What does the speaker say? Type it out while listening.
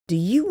Do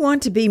you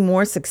want to be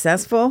more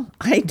successful?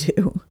 I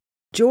do.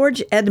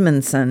 George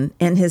Edmondson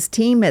and his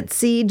team at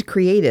Seed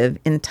Creative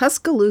in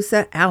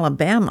Tuscaloosa,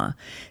 Alabama,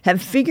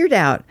 have figured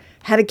out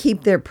how to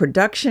keep their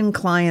production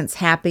clients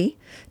happy,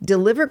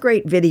 deliver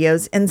great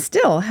videos, and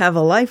still have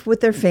a life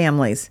with their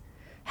families.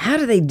 How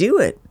do they do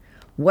it?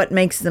 What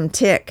makes them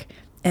tick?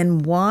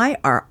 And why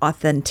are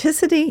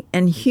authenticity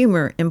and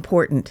humor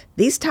important?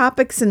 These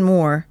topics and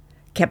more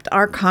kept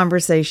our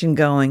conversation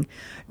going.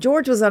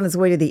 George was on his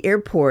way to the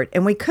airport,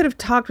 and we could have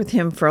talked with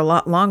him for a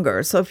lot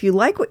longer. So if you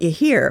like what you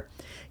hear,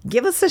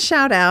 give us a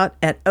shout out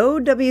at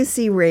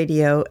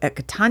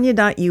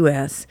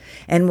owcradio@catania.us,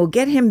 and we'll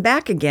get him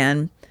back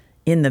again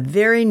in the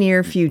very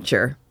near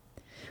future.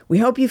 We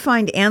hope you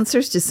find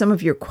answers to some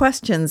of your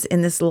questions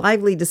in this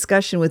lively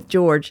discussion with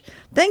George.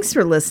 Thanks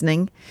for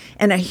listening,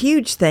 and a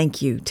huge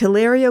thank you to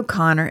Larry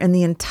O'Connor and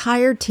the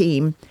entire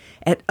team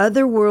at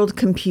Otherworld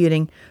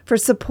Computing for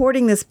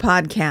supporting this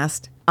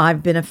podcast.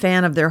 I've been a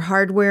fan of their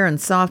hardware and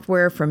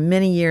software for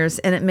many years,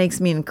 and it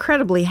makes me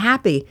incredibly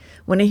happy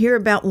when I hear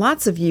about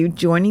lots of you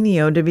joining the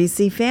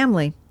OWC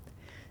family.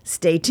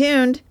 Stay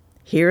tuned.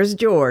 Here's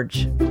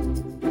George.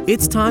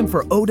 It's time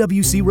for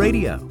OWC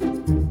Radio,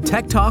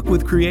 Tech Talk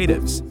with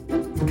Creatives,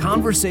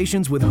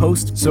 conversations with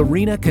host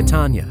Serena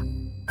Catania.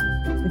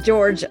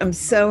 George, I'm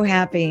so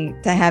happy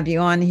to have you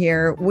on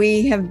here.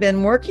 We have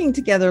been working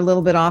together a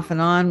little bit off and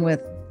on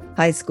with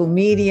High School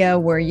Media,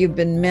 where you've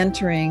been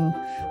mentoring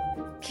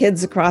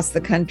kids across the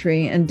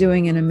country and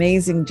doing an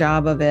amazing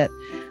job of it.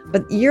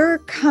 But your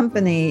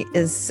company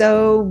is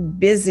so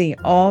busy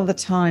all the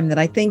time that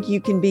I think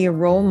you can be a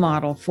role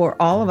model for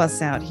all of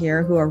us out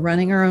here who are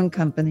running our own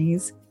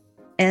companies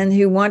and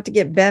who want to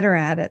get better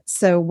at it.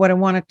 So what I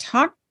want to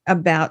talk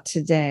about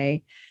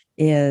today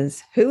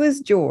is, who is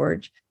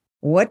George?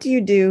 What do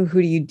you do?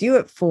 Who do you do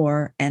it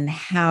for? And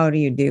how do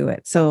you do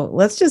it? So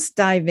let's just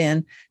dive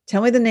in.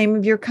 Tell me the name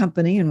of your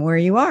company and where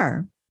you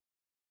are.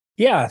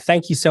 Yeah,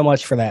 thank you so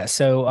much for that.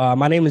 So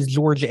my name is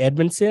George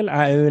Edmondson.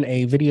 I own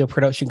a video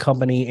production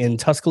company in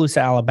Tuscaloosa,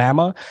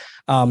 Alabama.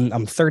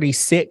 I'm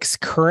 36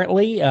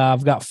 currently.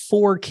 I've got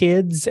 4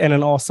 kids and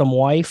an awesome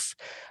wife.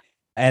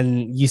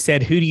 And you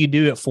said, who do you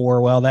do it for?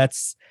 Well,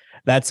 that's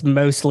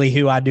mostly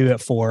who I do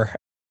it for.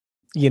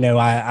 You know,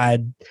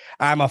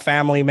 I'm a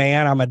family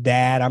man. I'm a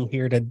dad. I'm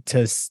here to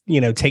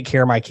take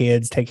care of my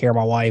kids, take care of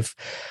my wife.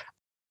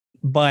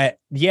 But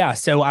yeah,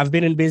 so I've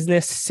been in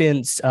business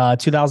since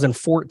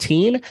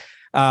 2014.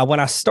 When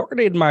I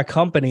started my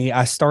company,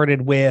 I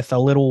started with a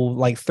little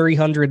like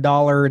 $300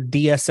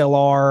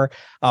 DSLR,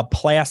 a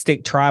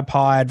plastic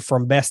tripod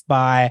from Best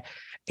Buy,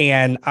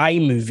 and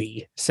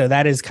iMovie. So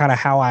that is kind of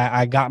how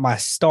I got my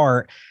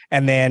start.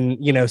 And then,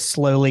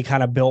 slowly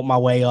kind of built my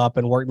way up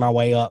and worked my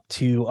way up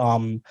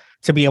to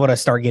be able to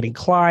start getting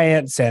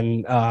clients.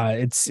 And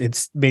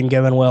it's been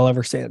going well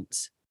ever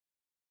since.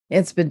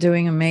 It's been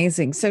doing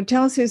amazing. So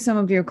tell us who some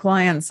of your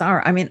clients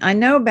are. I mean, I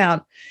know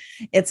about,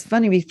 it's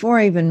funny, before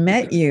I even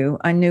met you,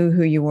 I knew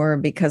who you were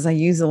because I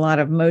use a lot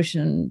of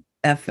motion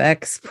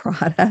FX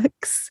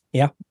products.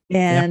 Yeah.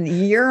 And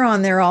you're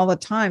on there all the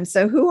time.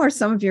 So who are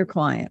some of your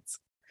clients?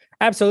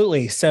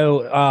 Absolutely.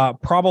 So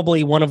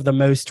probably one of the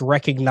most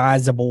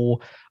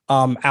recognizable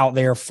out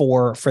there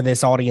for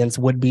this audience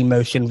would be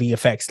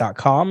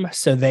motionvfx.com.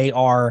 So they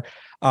are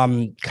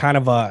kind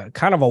of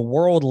a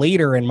world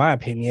leader, in my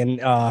opinion,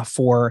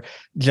 for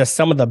just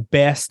some of the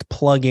best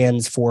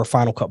plugins for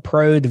Final Cut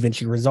Pro,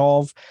 DaVinci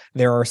Resolve.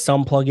 There are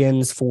some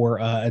plugins for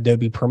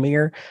Adobe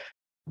Premiere,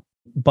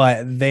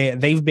 but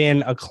they've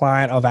been a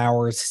client of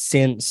ours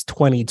since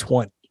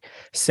 2020.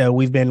 So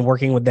we've been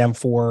working with them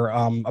for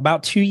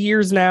about 2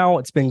 years now.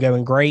 It's been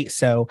going great.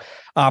 So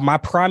my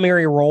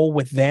primary role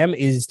with them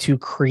is to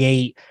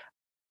create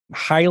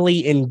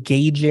highly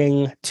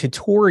engaging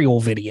tutorial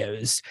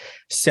videos.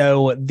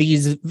 So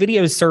these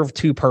videos serve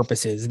 2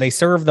 purposes. They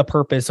serve the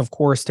purpose, of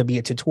course, to be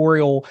a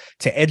tutorial,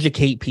 to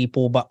educate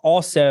people, but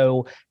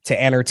also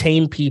to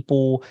entertain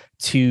people,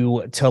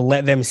 to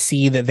let them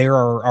see that there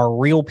are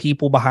real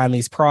people behind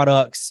these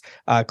products,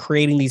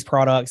 creating these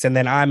products. And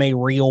then I'm a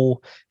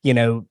real,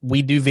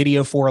 we do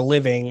video for a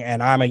living,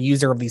 and I'm a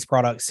user of these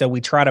products. So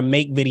we try to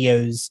make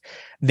videos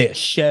that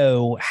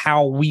show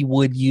how we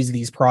would use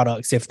these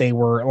products if they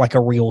were like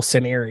a real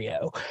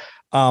scenario.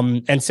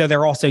 And so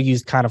they're also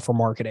used kind of for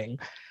marketing.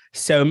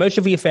 So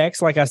Motion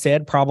VFX, like I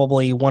said,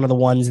 probably one of the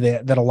ones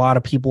that a lot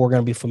of people are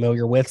going to be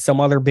familiar with.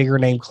 Some other bigger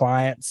name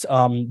clients,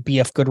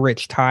 BF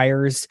Goodrich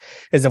Tires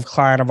is a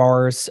client of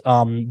ours.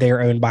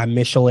 They're owned by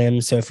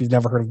Michelin. So if you've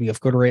never heard of BF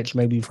Goodrich,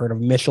 maybe you've heard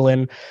of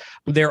Michelin.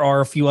 There are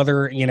a few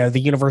other, the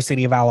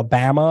University of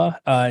Alabama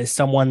is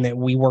someone that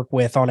we work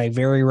with on a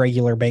very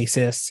regular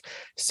basis.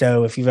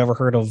 So if you've ever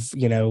heard of,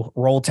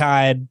 Roll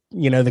Tide,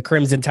 the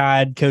Crimson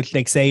Tide, Coach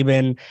Nick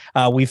Saban,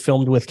 we've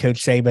filmed with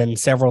Coach Saban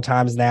several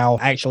times now,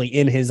 actually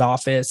in his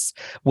office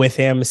with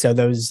him. So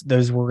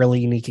those were really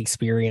unique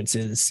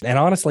experiences. And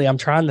honestly, I'm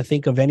trying to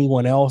think of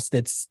anyone else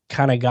that's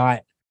kind of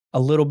got a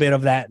little bit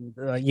of that,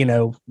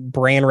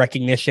 brand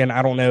recognition.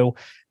 I don't know.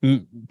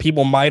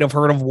 People might have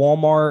heard of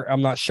Walmart.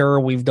 I'm not sure.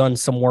 We've done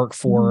some work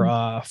for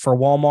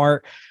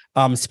Walmart.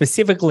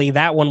 Specifically,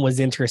 that one was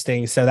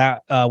interesting. So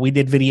that we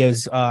did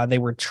videos, they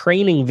were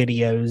training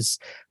videos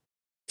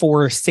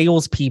for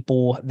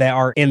salespeople that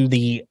are in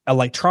the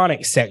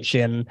electronics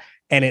section.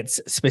 And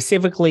it's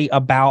specifically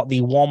about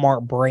the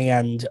Walmart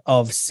brand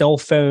of cell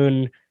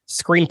phone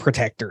screen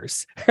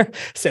protectors.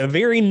 So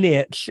very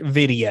niche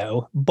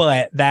video,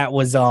 but that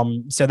was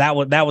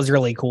that was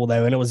really cool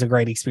though. And it was a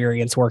great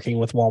experience working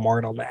with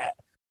Walmart on that.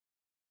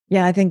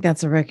 Yeah, I think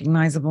that's a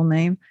recognizable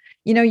name.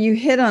 You know, you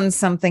hit on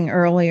something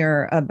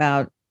earlier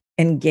about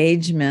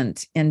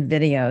engagement in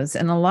videos,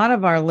 and a lot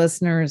of our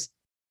listeners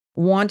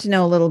want to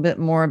know a little bit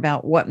more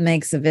about what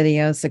makes a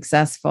video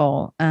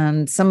successful.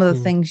 And some of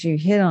the things you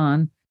hit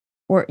on,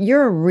 where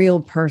you're a real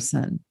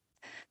person.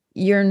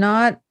 You're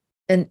not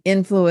an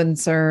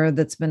influencer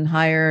that's been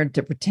hired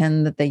to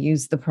pretend that they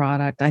use the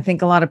product. I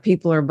think a lot of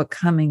people are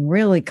becoming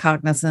really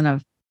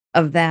cognizant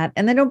of that,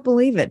 and they don't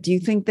believe it. Do you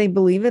think they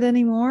believe it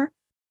anymore?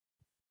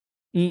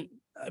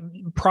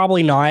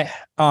 Probably not.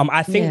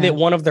 I think that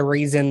one of the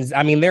reasons,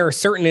 I mean, there are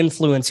certain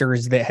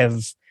influencers that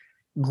have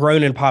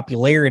grown in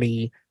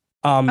popularity,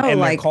 and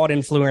they're called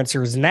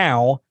influencers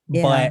now,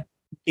 but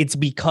it's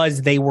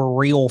because they were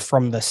real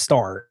from the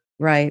start.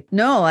 Right.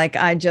 No, like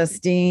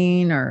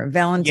iJustine or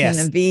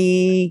Valentina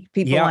V,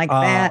 people like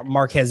that.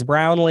 Marquez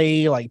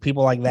Brownlee, like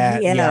people like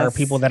that. Yes. Yeah, are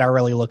people that I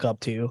really look up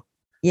to.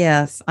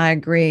 Yes, I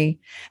agree.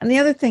 And the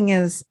other thing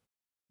is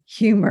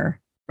humor,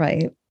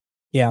 right?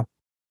 Yeah.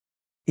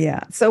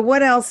 Yeah. So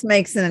what else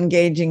makes an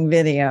engaging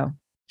video?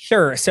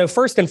 Sure. So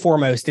first and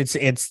foremost, it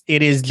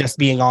is just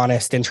being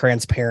honest and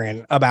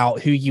transparent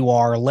about who you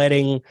are,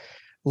 letting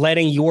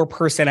your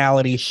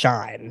personality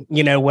shine.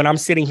 You know, when I'm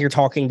sitting here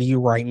talking to you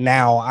right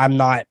now, I'm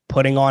not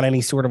putting on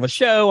any sort of a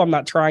show. I'm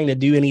not trying to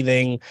do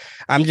anything.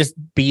 I'm just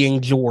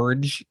being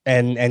George,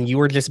 and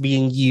you are just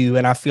being you.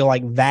 And I feel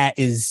like that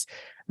is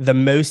the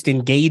most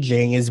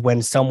engaging, is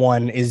when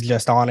someone is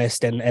just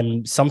honest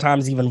and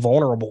sometimes even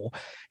vulnerable.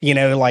 You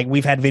know, like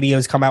we've had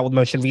videos come out with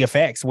Motion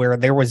VFX where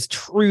there was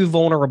true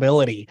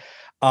vulnerability.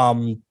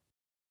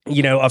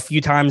 You know, a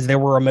few times there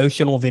were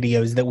emotional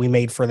videos that we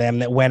made for them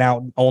that went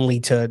out only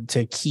to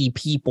key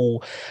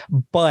people.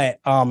 But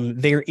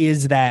there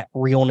is that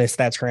realness,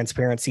 that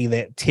transparency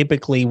that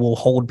typically will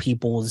hold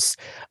people's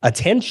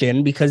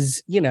attention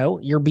because, you know,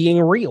 you're being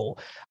real.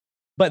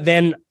 But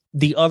then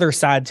the other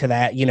side to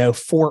that, you know,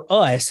 for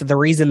us, the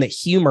reason that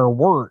humor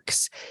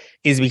works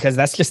is because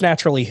that's just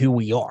naturally who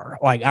we are.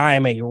 Like, I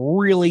am a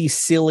really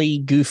silly,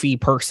 goofy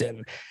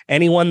person.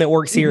 Anyone that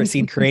works here at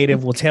Seed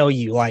Creative will tell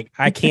you, like,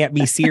 I can't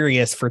be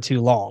serious for too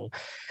long.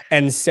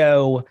 And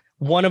so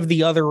one of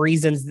the other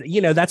reasons,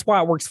 you know, that's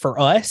why it works for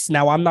us.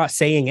 Now, I'm not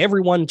saying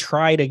everyone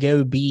try to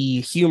go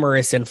be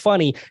humorous and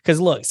funny, because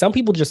look, some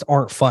people just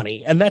aren't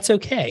funny, and that's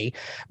okay.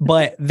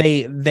 But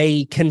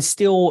they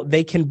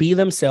can be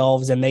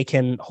themselves, and they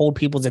can hold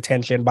people's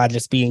attention by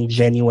just being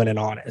genuine and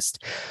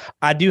honest.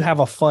 I do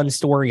have a fun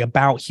story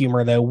about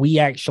humor, though. We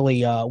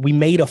actually we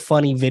made a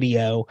funny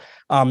video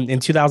in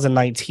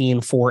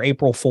 2019 for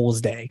April Fool's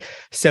Day.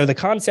 So the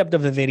concept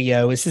of the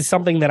video, this is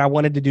something that I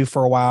wanted to do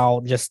for a while,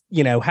 just,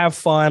 you know, have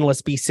fun,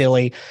 let's be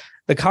silly.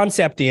 The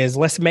concept is,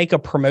 let's make a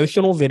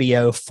promotional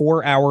video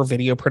for our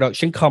video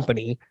production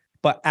company,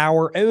 but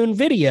our own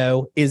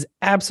video is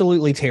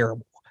absolutely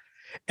terrible.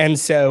 And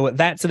so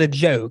that's the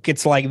joke.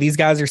 It's like these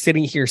guys are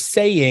sitting here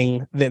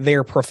saying that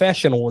they're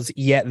professionals,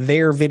 yet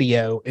their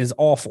video is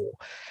awful.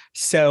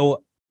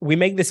 So we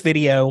make this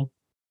video.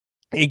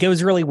 It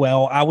goes really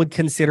well. I would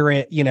consider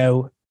it, you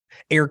know,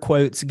 air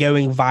quotes,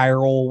 going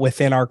viral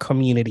within our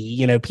community.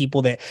 You know,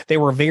 people that they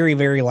were very,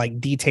 very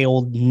like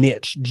detailed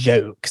niche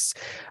jokes.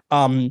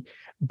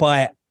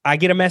 But I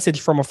get a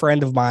message from a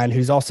friend of mine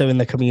who's also in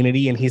the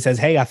community, and he says,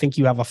 "Hey, I think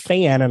you have a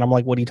fan." And I'm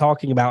like, "What are you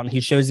talking about?" And he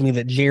shows me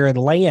that Jared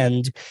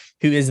Land,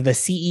 who is the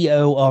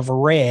CEO of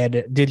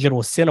Red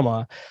Digital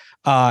Cinema,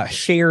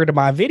 shared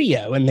my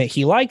video and that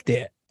he liked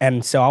it.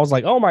 And so I was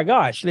like, oh my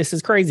gosh, this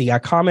is crazy. I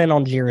comment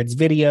on Jared's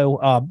video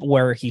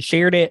where he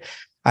shared it.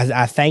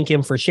 I thank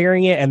him for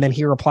sharing it. And then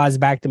he replies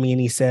back to me and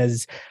he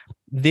says,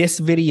 this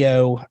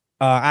video,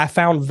 I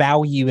found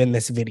value in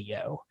this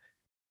video.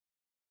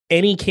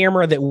 Any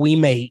camera that we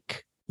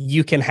make,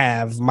 you can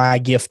have my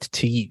gift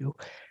to you.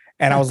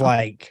 And I was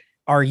like,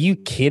 are you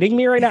kidding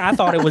me right now? I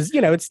thought it was, you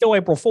know, it's still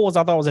April Fool's.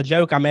 I thought it was a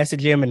joke. I messaged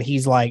him and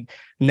he's like,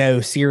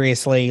 no,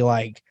 seriously,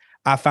 like,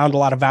 I found a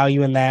lot of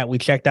value in that. We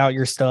checked out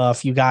your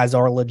stuff. You guys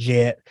are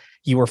legit.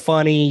 You were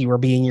funny. You were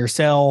being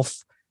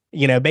yourself.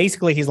 You know,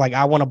 basically, he's like,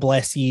 I want to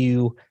bless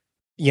you.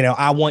 You know,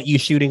 I want you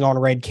shooting on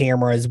Red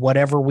cameras.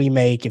 Whatever we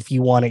make, if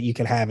you want it, you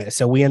can have it.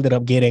 So we ended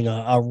up getting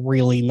a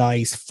really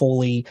nice,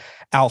 fully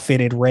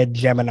outfitted Red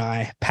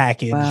Gemini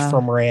package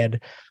from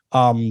Red.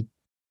 And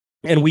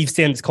we've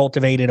since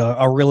cultivated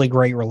a really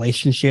great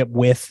relationship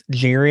with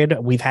Jared.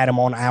 We've had him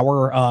on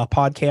our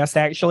podcast,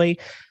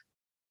 actually.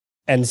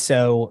 And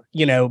so,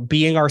 you know,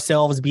 being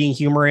ourselves, being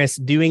humorous,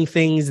 doing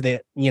things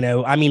that, you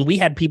know, I mean, we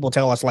had people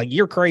tell us like,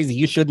 you're crazy,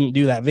 you shouldn't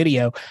do that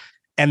video.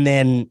 And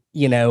then,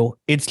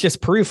 it's just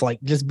proof,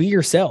 like, just be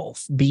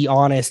yourself, be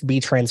honest,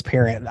 be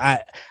transparent.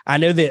 I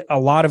know that a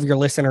lot of your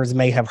listeners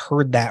may have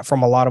heard that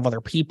from a lot of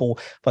other people,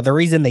 but the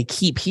reason they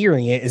keep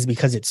hearing it is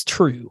because it's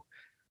true.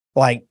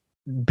 Like,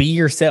 be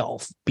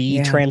yourself,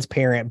 be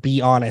transparent,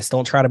 be honest.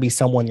 Don't try to be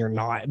someone you're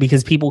not,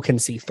 because people can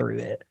see through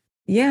it.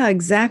 Yeah,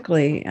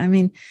 exactly. I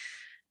mean,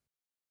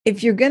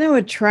 if you're going to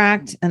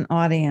attract an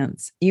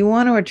audience, you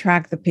want to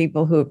attract the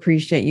people who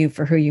appreciate you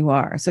for who you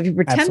are. So if you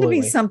pretend to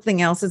be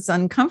something else, it's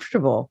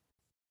uncomfortable.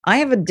 I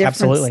have a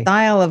different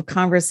style of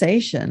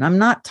conversation. I'm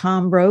not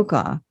Tom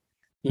Brokaw.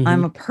 Mm-hmm.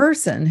 I'm a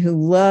person who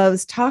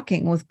loves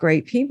talking with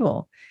great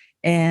people.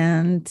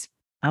 And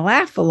I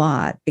laugh a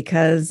lot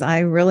because I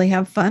really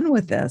have fun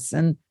with this.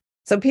 And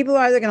so people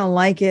are either going to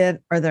like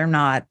it or they're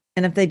not.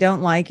 And if they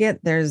don't like it,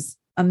 there's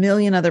a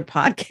million other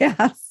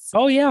podcasts.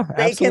 Oh, yeah,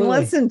 they can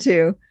listen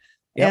to.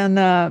 Yep.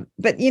 And,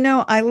 but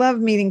I love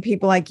meeting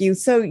people like you.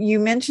 So you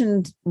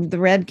mentioned the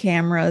Red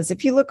cameras.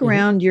 If you look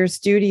around your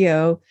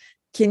studio,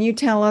 can you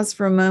tell us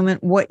for a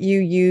moment what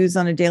you use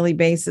on a daily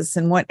basis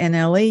and what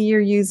NLE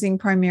you're using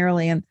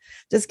primarily? And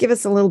just give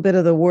us a little bit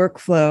of the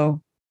workflow,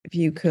 if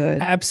you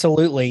could.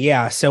 Absolutely.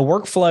 Yeah. So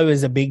workflow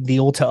is a big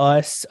deal to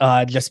us,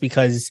 just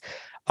because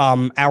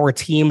our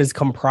team is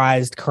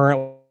comprised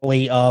currently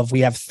of,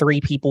 we have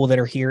 3 people that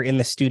are here in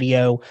the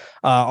studio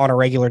on a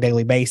regular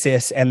daily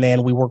basis. And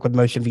then we work with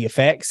Motion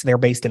VFX. They're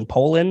based in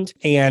Poland.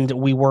 And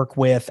we work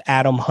with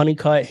Adam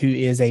Honeycutt, who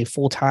is a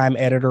full-time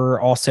editor,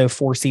 also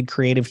 4Seed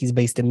Creative. He's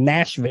based in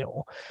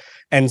Nashville.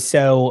 And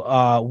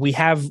so we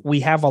have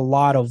a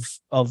lot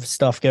of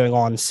stuff going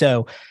on.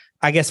 So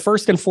I guess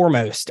first and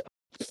foremost,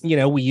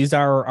 we use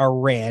our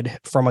red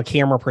from a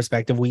camera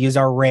perspective. We use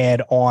our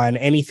red on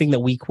anything that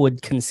we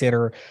would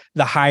consider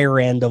the higher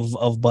end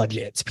of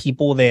budgets,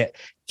 people that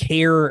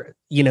care,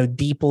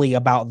 deeply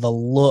about the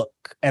look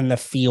and the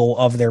feel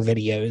of their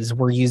videos.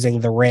 We're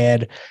using the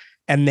red.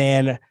 And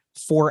then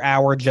for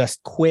our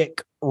just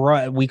quick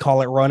run, we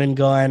call it run and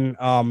gun,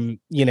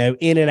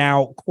 in and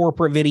out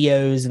corporate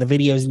videos. The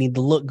videos need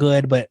to look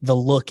good, but the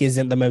look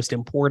isn't the most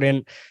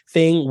important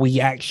thing. We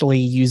actually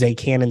use a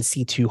Canon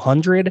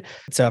C200.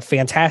 It's a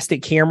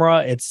fantastic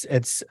camera.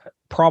 It's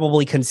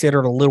probably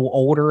considered a little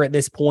older at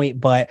this point,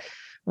 but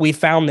we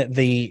found that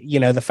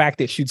the fact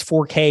that it shoots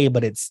 4K,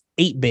 but it's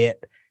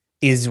 8-bit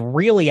is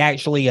really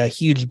actually a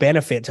huge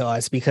benefit to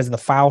us, because the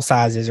file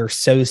sizes are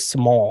so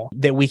small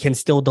that we can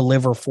still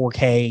deliver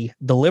 4K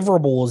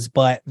deliverables,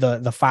 but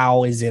the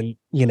file isn't,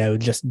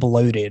 just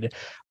bloated.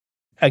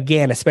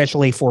 Again,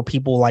 especially for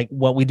people like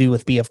what we do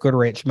with BF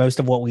Goodrich, most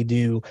of what we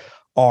do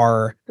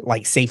are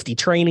like safety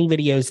training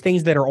videos,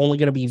 things that are only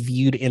going to be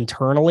viewed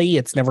internally.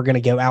 It's never going to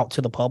go out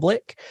to the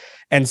public.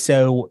 And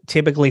so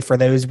typically for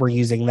those, we're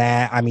using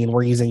that. I mean,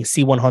 we're using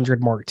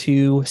C100 Mark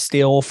II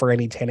still for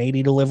any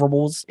 1080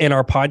 deliverables. In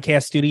our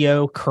podcast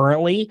studio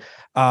currently,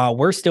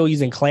 we're still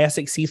using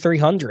classic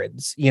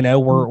C300s.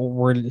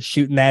 We're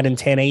shooting that in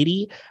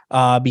 1080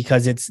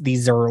 because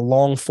these are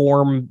long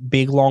form,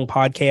 big, long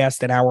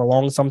podcasts, an hour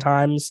long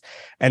sometimes.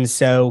 And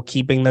so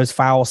keeping those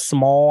files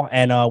small,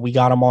 and we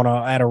got them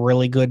at a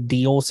really good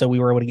deal. So we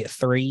were able to get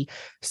 3.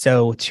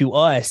 So to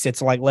us,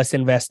 it's like, let's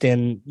invest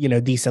in,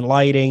 decent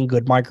lighting,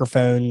 good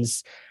microphones.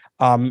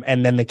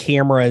 And then the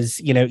cameras,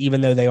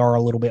 even though they are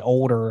a little bit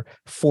older,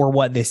 for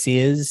what this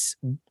is,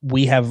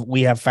 we have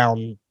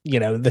found,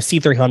 the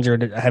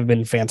C300 have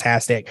been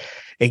fantastic.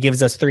 It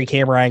gives us 3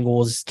 camera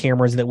angles,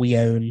 cameras that we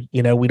own.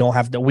 We don't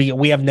have to,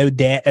 we have no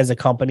debt as a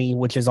company,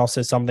 which is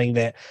also something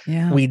that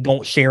we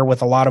don't share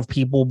with a lot of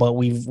people, but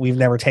we've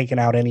never taken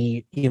out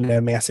any,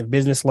 massive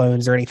business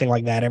loans or anything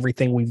like that.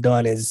 Everything we've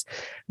done is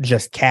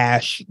just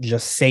cash,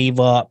 just save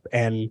up.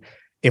 And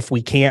if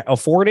we can't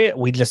afford it,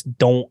 we just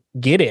don't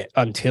get it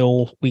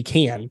until we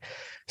can.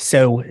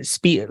 So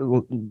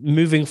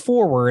moving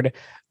forward,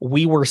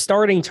 we were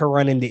starting to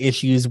run into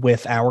issues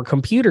with our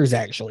computers,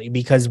 actually,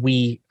 because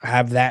we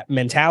have that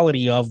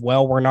mentality of,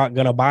 well, we're not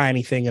going to buy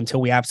anything until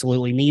we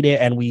absolutely need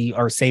it, and we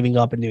are saving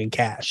up and doing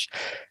cash.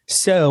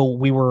 So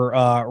we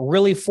were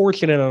really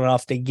fortunate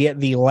enough to get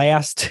the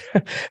last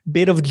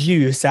bit of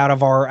juice out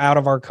of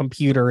our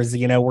computers.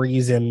 We're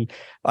using,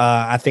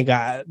 I think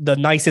the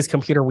nicest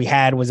computer we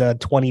had was a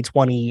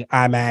 2020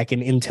 iMac,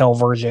 an Intel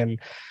version.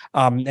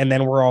 And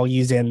then we're all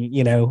using,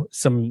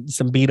 some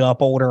beat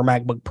up older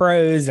MacBook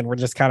Pros, and we're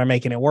just kind of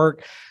making it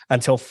work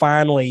until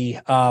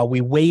finally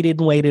we waited,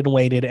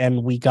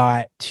 and we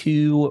got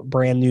 2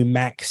 brand new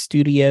Mac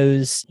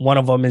Studios. One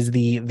of them is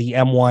the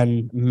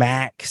M1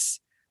 Max.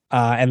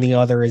 And the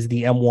other is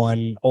the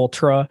M1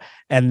 Ultra.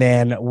 And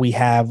then we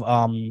have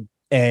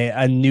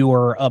a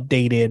newer,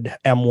 updated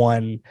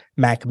M1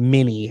 Mac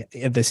Mini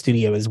at the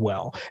studio as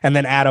well. And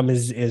then Adam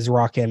is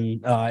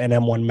rocking an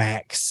M1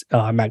 Max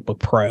MacBook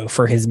Pro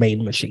for his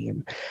main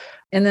machine.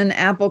 And then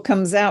Apple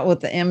comes out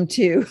with the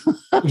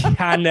M2.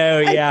 I know,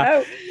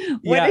 yeah.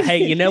 Yeah.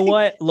 Hey, you know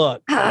what?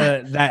 Look,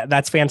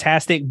 that's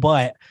fantastic.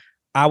 But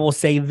I will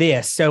say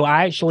this. So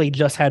I actually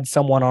just had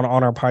someone on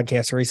our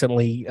podcast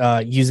recently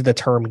use the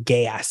term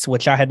GAS,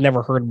 which I had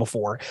never heard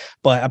before,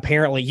 but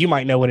apparently you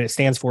might know what it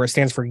stands for. It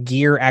stands for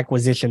Gear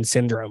Acquisition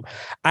Syndrome.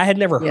 I had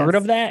never heard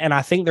of that. And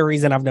I think the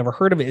reason I've never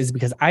heard of it is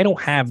because I don't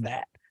have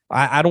that.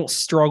 I don't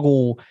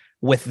struggle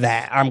with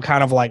that. I'm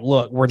kind of like,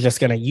 look, we're just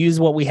going to use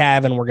what we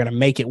have and we're going to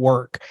make it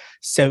work.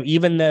 So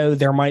even though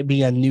there might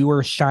be a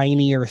newer,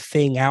 shinier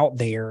thing out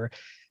there,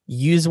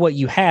 use what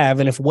you have.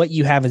 And if what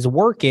you have is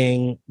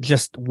working,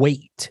 just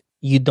wait.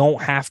 You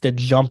don't have to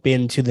jump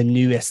into the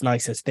newest,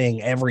 nicest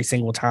thing every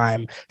single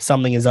time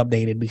something is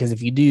updated, because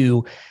if you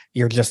do,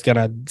 you're just going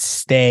to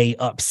stay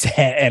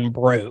upset and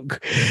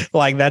broke.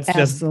 Like that's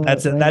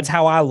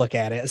how I look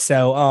at it.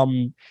 So,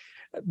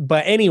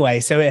 but anyway,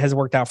 so it has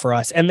worked out for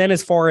us. And then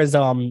as far as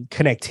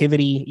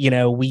connectivity,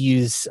 we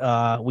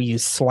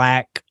use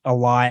Slack a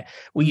lot.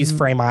 We use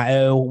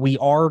Frame.io. We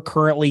are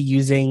currently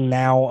using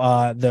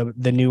now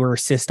the newer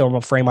system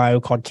of Frame.io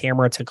called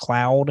Camera to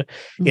Cloud.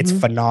 It's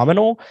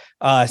phenomenal.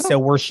 So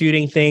we're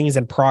shooting things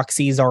and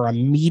proxies are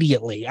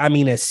immediately. I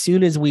mean, as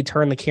soon as we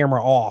turn the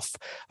camera off,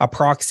 a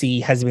proxy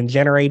has been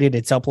generated.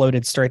 It's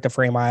uploaded straight to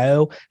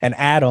Frame.io. And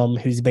Adam,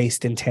 who's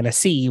based in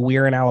Tennessee,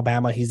 we're in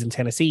Alabama, he's in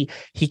Tennessee,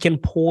 he can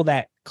pull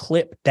that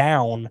clip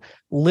down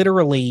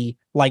literally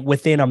like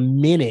within a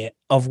minute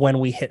of when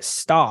we hit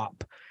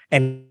stop.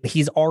 And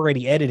he's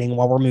already editing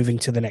while we're moving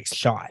to the next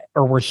shot,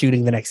 or we're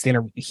shooting the next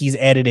interview. He's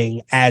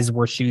editing as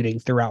we're shooting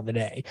throughout the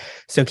day.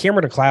 So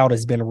Camera to Cloud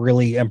has been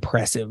really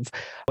impressive.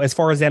 As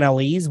far as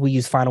NLEs, we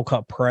use Final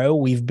Cut Pro.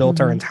 We've built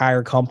our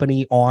entire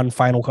company on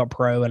Final Cut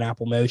Pro and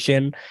Apple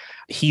Motion.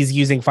 He's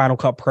using Final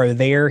Cut Pro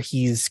there.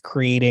 He's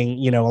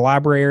creating, a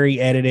library,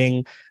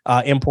 editing,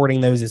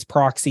 importing those as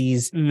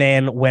proxies. And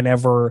then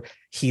whenever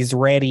he's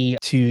ready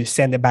to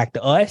send it back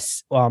to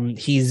us,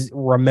 he's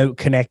remote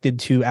connected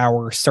to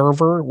our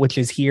server, which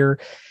is here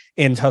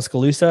in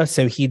Tuscaloosa.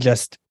 So he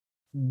just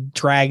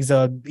drags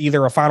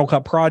either a Final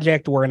Cut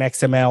project or an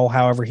XML,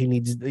 however he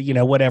needs,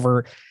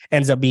 whatever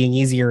ends up being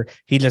easier.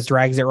 He just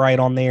drags it right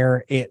on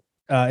there. It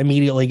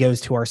immediately goes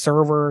to our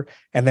server.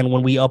 And then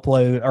when we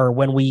upload, or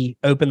when we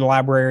open the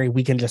library,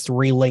 we can just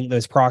relink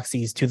those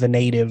proxies to the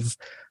native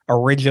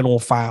original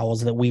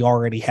files that we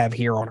already have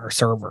here on our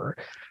server.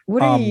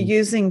 What are you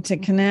using to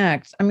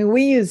connect? I mean,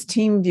 we use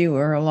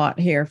TeamViewer a lot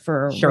here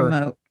for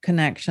remote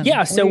connection.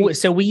 Yeah, so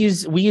we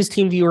use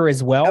TeamViewer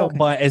as well. Okay.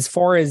 But as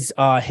far as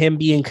him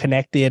being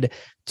connected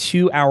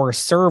to our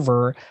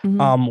server,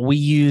 we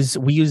use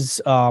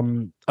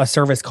a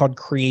service called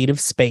Creative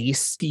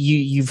Space.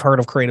 You've heard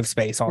of Creative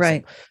Space also.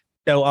 Right.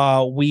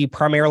 So we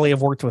primarily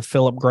have worked with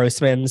Philip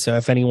Grossman. So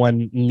if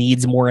anyone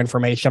needs more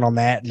information on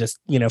that, just,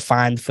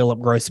 find Philip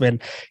Grossman.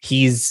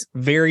 He's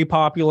very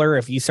popular.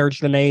 If you search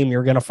the name,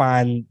 you're going to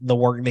find the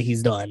work that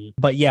he's done.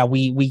 But yeah,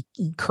 we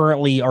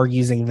currently are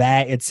using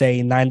that. It's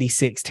a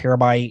 96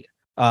 terabyte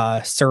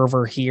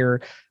server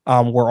here.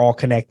 We're all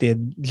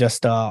connected,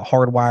 just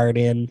hardwired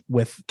in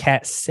with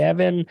Cat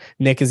 7.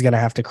 Nick is going to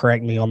have to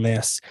correct me on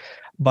this,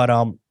 but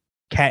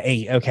Cat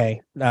 8.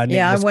 Okay.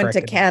 I went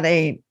to Cat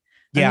 8.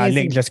 Yeah,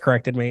 Nick just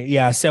corrected me.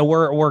 Yeah, so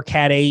we're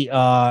Cat 8,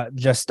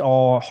 just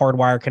all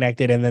hardwire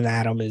connected, and then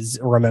Adam is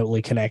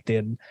remotely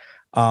connected.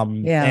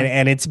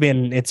 And it's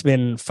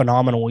been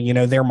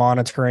phenomenal. They're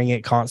monitoring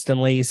it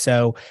constantly.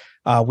 So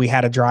we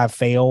had a drive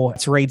fail.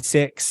 It's RAID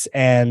 6,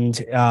 and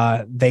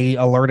they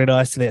alerted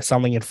us that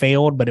something had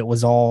failed, but it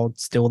was all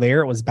still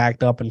there. It was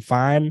backed up and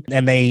fine.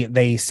 And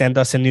they sent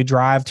us a new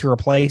drive to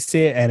replace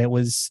it, and it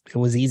was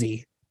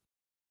easy.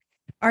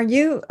 Are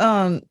you,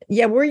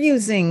 we're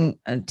using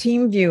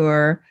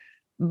TeamViewer,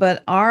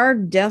 but our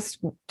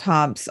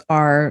desktops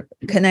are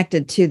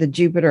connected to the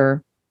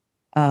Jupyter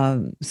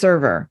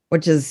server,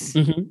 which is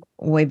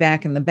way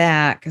back in the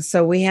back.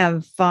 So we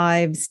have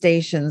 5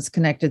 stations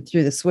connected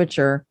through the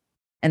switcher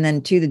and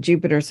then to the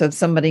Jupyter. So if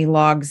somebody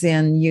logs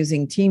in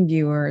using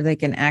TeamViewer, they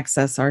can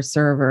access our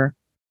server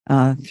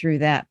through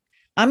that.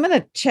 I'm going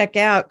to check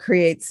out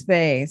Creative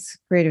Space.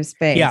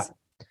 Yeah,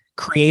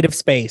 Creative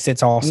Space.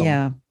 It's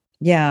awesome.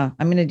 Yeah,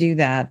 I'm going to do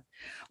that.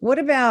 What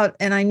about,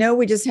 and I know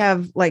we just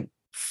have like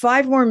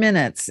 5 more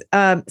minutes.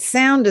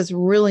 Sound is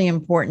really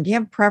important. Do you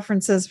have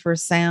preferences for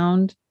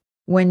sound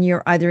when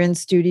you're either in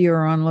studio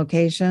or on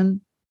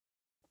location?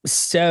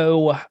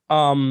 So,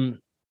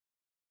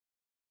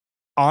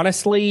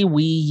 honestly,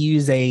 we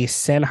use a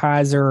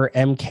Sennheiser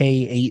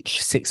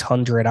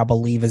MKH600, I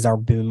believe, is our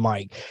boom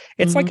mic.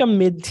 It's like a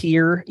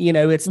mid-tier,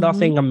 it's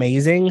nothing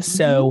amazing.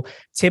 So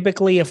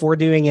typically if we're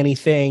doing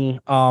anything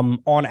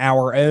on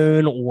our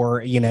own,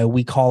 or,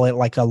 we call it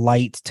like a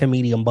light to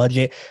medium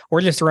budget,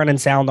 we're just running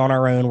sound on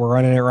our own. We're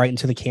running it right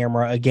into the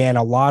camera. Again,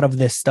 a lot of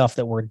this stuff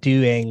that we're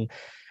doing,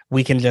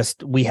 we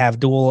have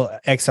dual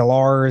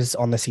XLRs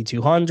on the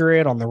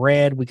C200, on the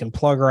Red. We can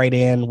plug right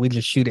in. We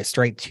just shoot it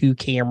straight to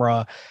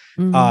camera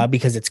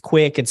because it's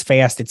quick, it's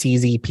fast, it's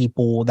easy.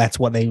 People, that's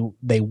what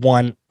they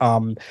want.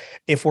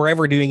 If we're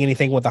ever doing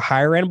anything with a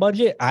higher end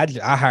budget, I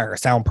hire a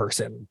sound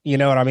person. You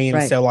know what I mean?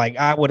 Right. So like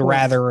I would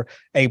rather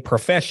a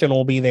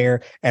professional be there,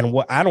 and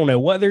I don't know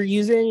what they're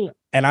using.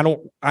 And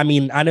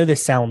I know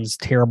this sounds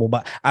terrible,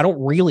 but I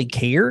don't really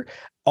care.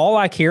 All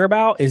I care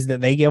about is that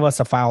they give us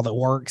a file that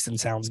works and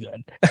sounds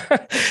good.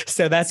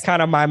 So that's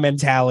kind of my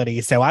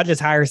mentality. So I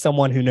just hire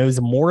someone who knows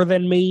more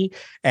than me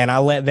and I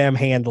let them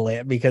handle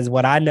it, because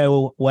I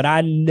know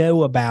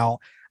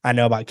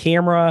about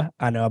camera,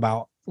 I know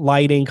about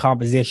lighting,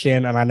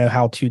 composition, and I know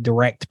how to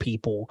direct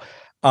people.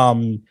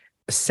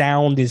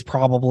 Sound is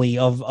probably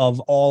of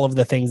all of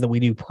the things that we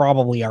do,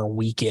 probably our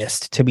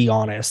weakest, to be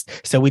honest.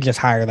 So we just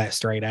hire that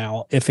straight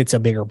out if it's a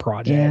bigger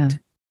project. Yeah.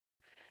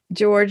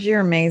 George,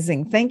 you're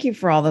amazing. Thank you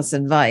for all this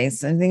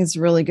advice. I think it's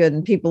really good.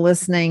 And people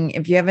listening,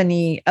 if you have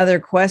any other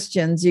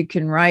questions, you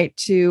can write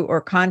to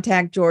or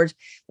contact George.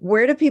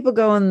 Where do people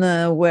go on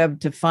the web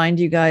to find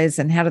you guys,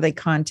 and how do they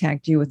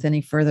contact you with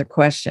any further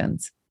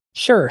questions?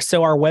 Sure.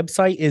 So our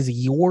website is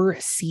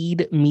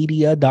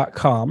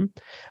yourseedmedia.com.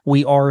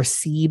 We are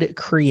Seed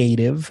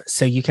Creative.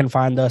 So you can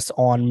find us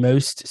on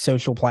most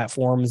social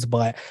platforms,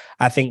 but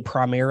I think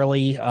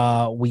primarily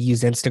we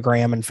use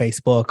Instagram and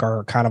Facebook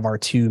are kind of our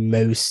two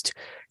most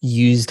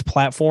used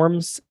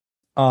platforms.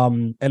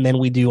 And then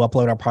we do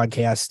upload our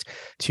podcast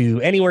to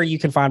anywhere you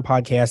can find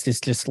podcasts.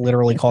 It's just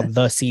literally called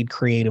the Seed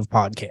Creative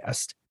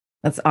Podcast.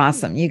 That's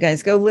awesome. You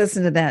guys go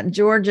listen to that.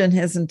 George and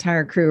his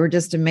entire crew are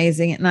just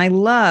amazing. And I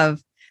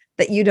love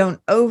that you don't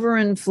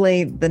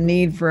overinflate the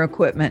need for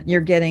equipment.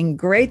 You're getting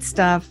great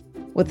stuff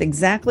with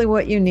exactly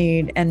what you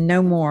need and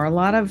no more. A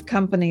lot of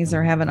companies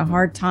are having a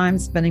hard time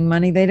spending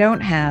money they don't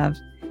have,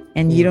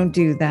 and you don't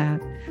do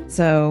that.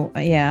 So,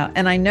 yeah.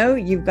 And I know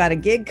you've got a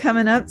gig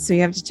coming up, so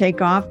you have to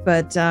take off.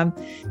 But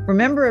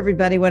remember,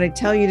 everybody, what I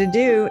tell you to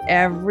do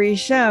every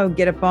show,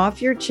 get up off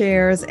your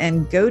chairs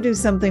and go do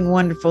something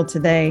wonderful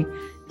today.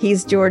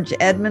 He's George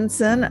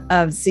Edmondson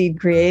of Seed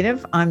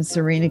Creative. I'm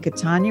Serena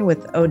Catania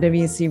with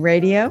OWC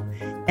Radio.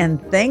 And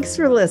thanks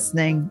for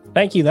listening.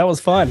 Thank you. That was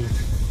fun.